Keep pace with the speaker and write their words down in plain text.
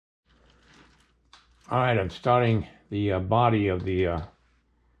All right, I'm starting the body of the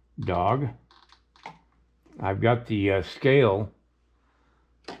dog. I've got the scale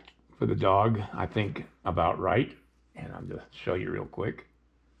for the dog, I think, about right. And I'll just show you real quick.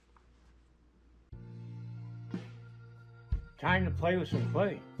 Time to play with some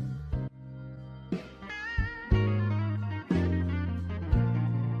clay.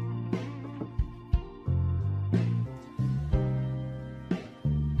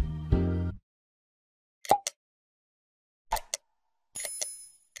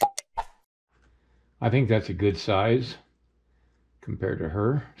 I think that's a good size compared to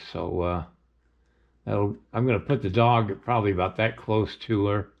her. So I'm going to put the dog probably about that close to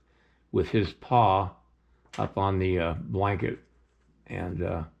her with his paw up on the blanket,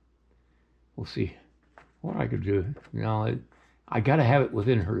 and we'll see what I could do. I got to have it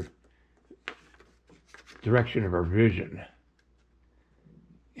within her direction of her vision.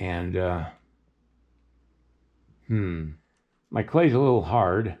 And my clay's a little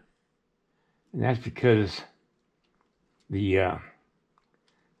hard, and that's because the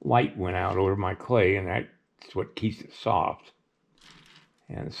light went out over my clay, and that's what keeps it soft.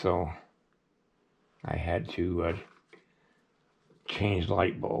 And so I had to change the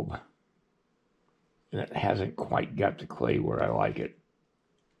light bulb, and it hasn't quite got the clay where I like it.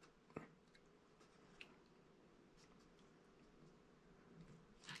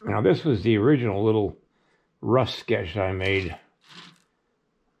 Now, this was the original little rough sketch I made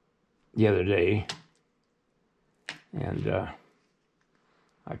the other day, and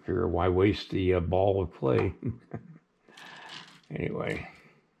I figure why waste the ball of clay. Anyway,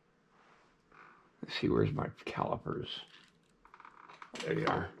 let's see, where's my calipers? There they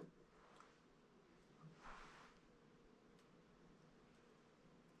are.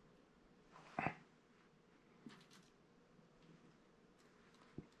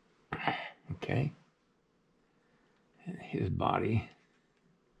 Okay, and his body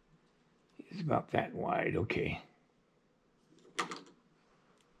is about that wide. Okay,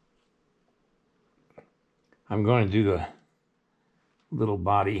 I'm going to do the little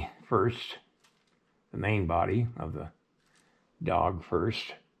body first, the main body of the dog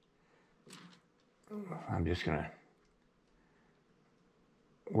first. I'm just going to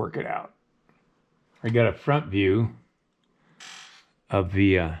work it out. I got a front view of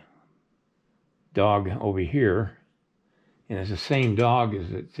the dog over here, and it's the same dog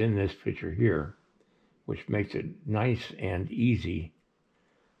as it's in this picture here, which makes it nice and easy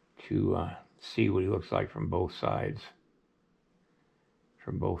to see what he looks like from both sides,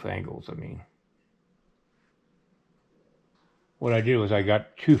 from both angles, I mean. What I did was I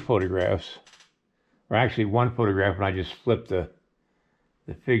got two photographs, or actually one photograph, and I just flipped the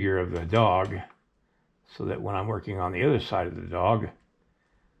figure of the dog so that when I'm working on the other side of the dog,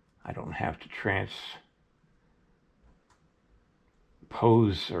 I don't have to transpose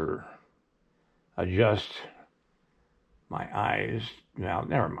or adjust my eyes. Now,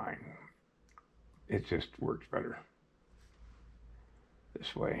 never mind. It just works better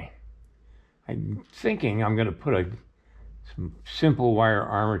this way. I'm thinking I'm going to put some simple wire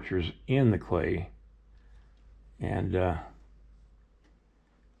armatures in the clay, and yeah.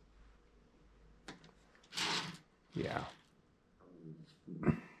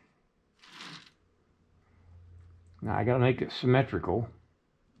 Now I got to make it symmetrical.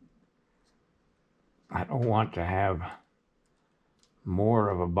 I don't want to have more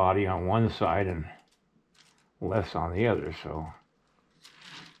of a body on one side and less on the other, so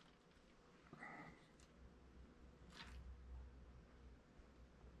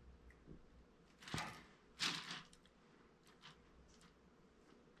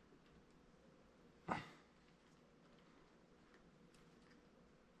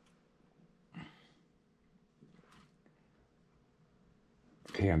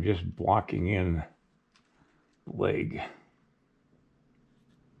okay, I'm just blocking in the leg,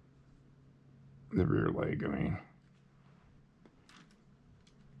 the rear leg, I mean.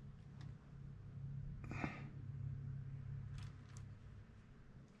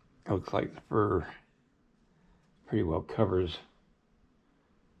 It looks like the fur pretty well covers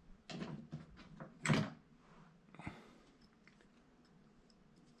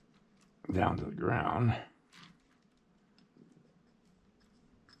down to the ground.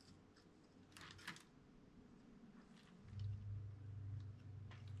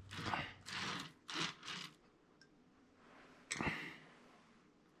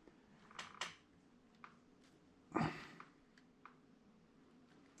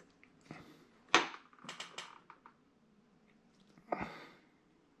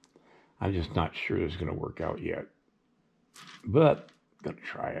 I'm just not sure it's going to work out yet, but I'm going to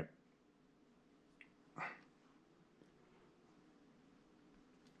try it.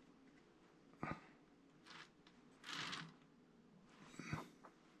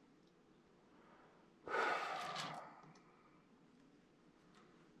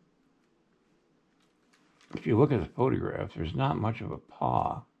 if you look at the photograph, there's not much of a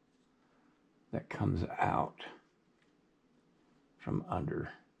paw that comes out from under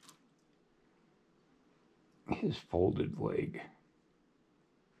his folded leg.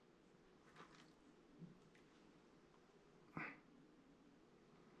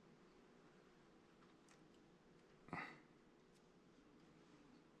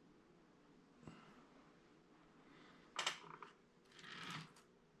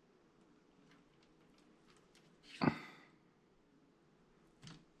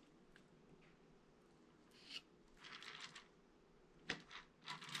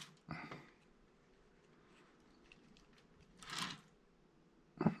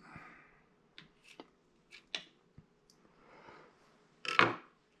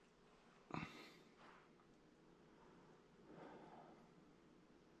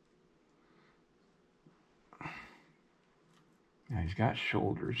 Now he's got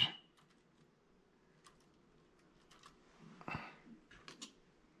shoulders.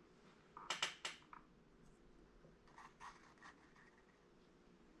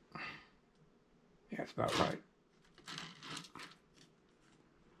 Yeah, that's about right.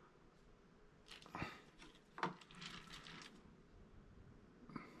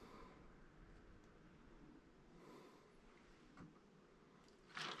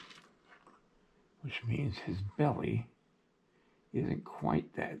 Which means his belly isn't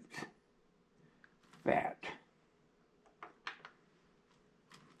quite that fat.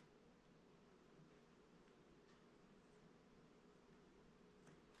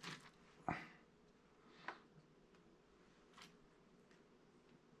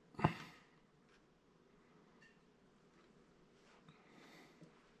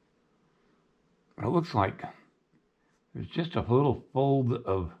 It looks like there's just a little fold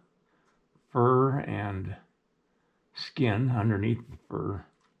of fur and skin underneath the fur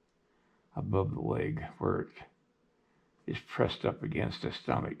above the leg where it is pressed up against the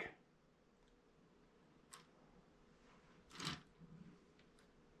stomach.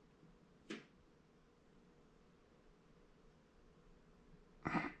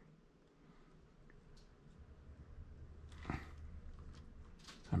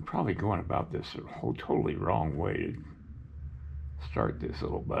 I'm probably going about this a whole totally wrong way to start this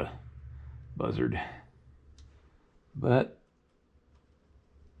little buzzard, but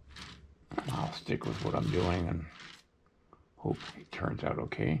I'll stick with what I'm doing and hope it turns out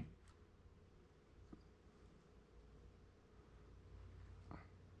okay.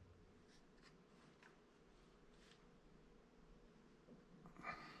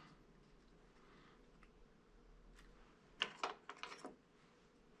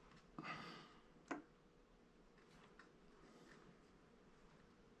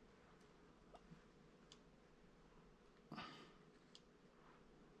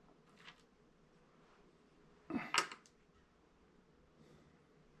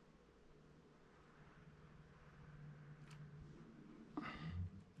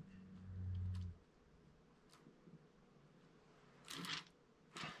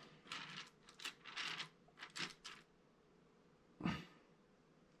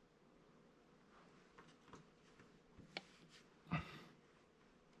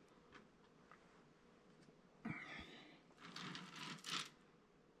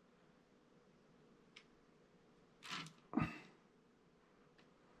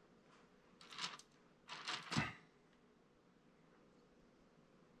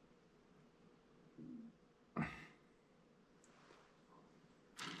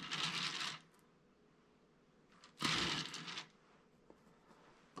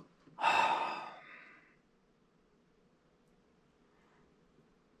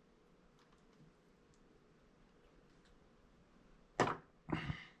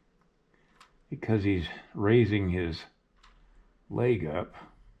 Because he's raising his leg up,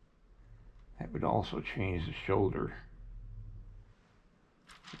 that would also change the shoulder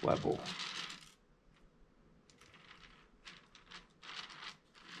level.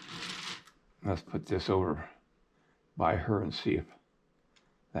 Let's put this over by her and see if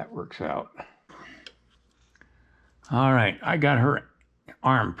that works out. All right, I got her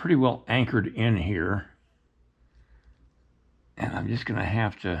arm pretty well anchored in here, and I'm just gonna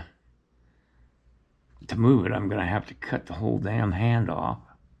have to move it, I'm gonna have to cut the whole damn hand off,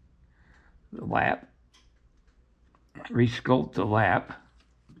 the lap, resculpt the lap.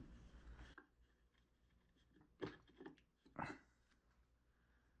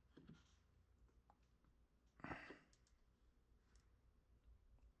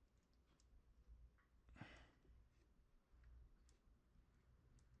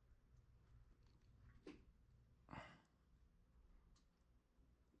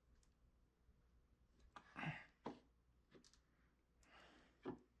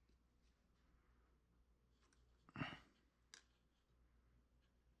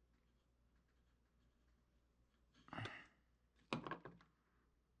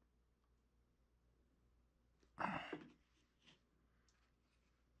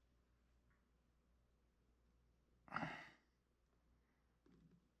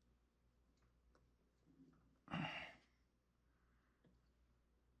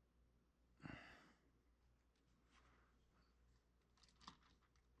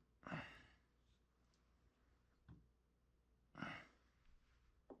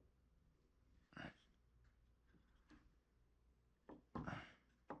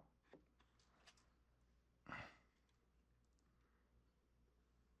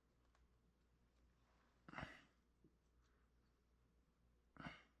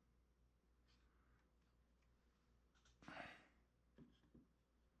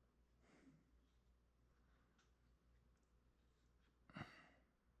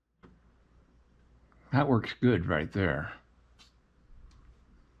 That works good right there.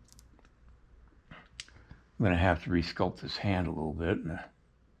 I'm going to have to resculpt this hand a little bit, and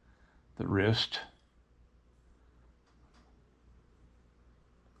the wrist.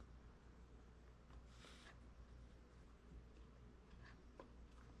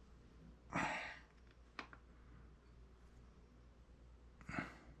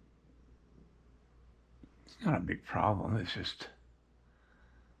 It's not a big problem. It's just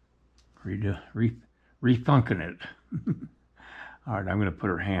rethinking it. All right, I'm going to put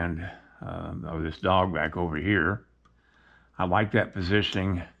her hand of this dog back over here. I like that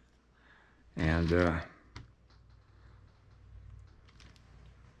positioning, and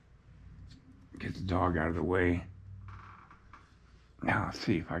get the dog out of the way. Now let's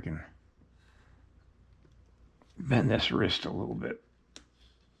see if I can bend this wrist a little bit.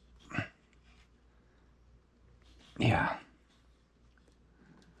 Yeah,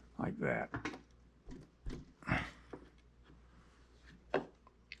 like that.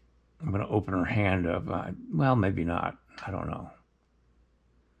 I'm going to open her hand up. Well, maybe not. I don't know.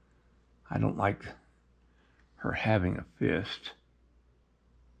 I don't like her having a fist.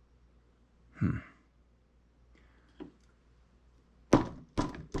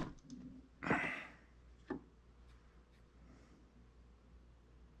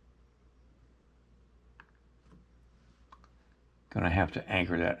 Gonna have to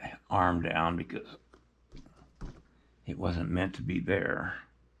anchor that arm down because it wasn't meant to be there.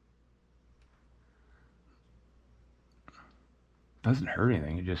 Doesn't hurt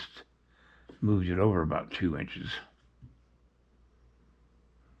anything, it just moves it over about 2 inches.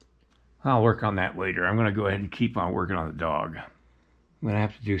 I'll work on that later. I'm gonna go ahead and keep on working on the dog. I'm gonna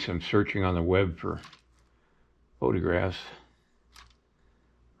have to do some searching on the web for photographs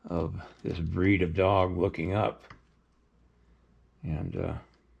of this breed of dog looking up. And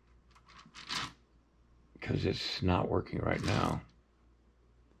because it's not working right now.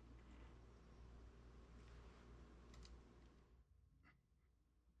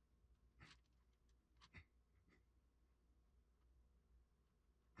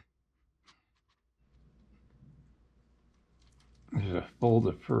 There's a fold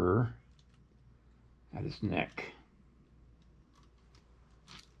of fur at his neck.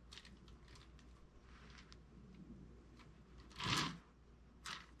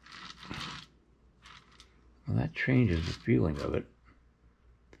 Well, that changes the feeling of it.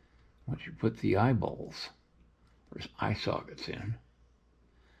 Once you put the eyeballs or eye sockets in,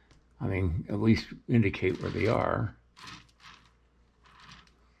 I mean, at least indicate where they are.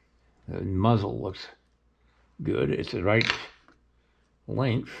 The muzzle looks good. It's the right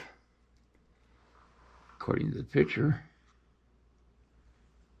length, according to the picture.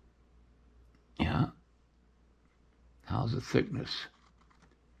 Yeah. How's the thickness?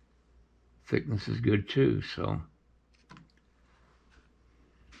 Thickness is good too, so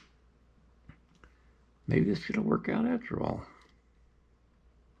maybe this is going to work out after all.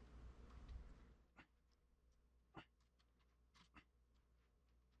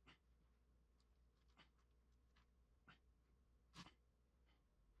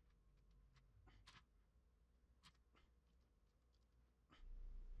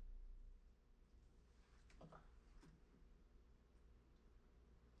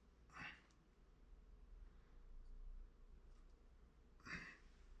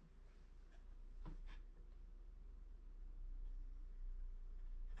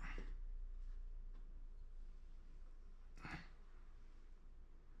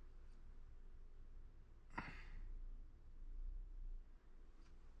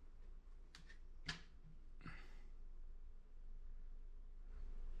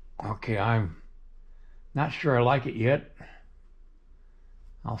 Okay, I'm not sure I like it yet.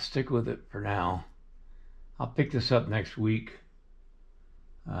 I'll stick with it for now. I'll pick this up next week.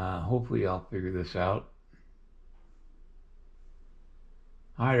 Hopefully I'll figure this out.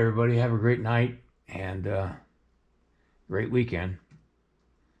 All right, everybody, have a great night and great weekend.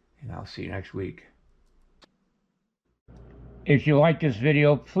 And I'll see you next week. If you like this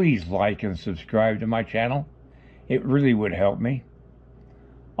video, please like and subscribe to my channel. It really would help me.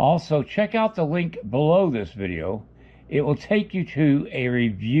 Also, check out the link below this video. It will take you to a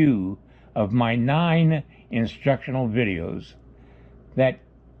review of my 9 instructional videos that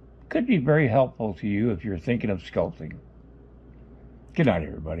could be very helpful to you if you're thinking of sculpting. Good night,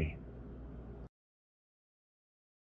 everybody.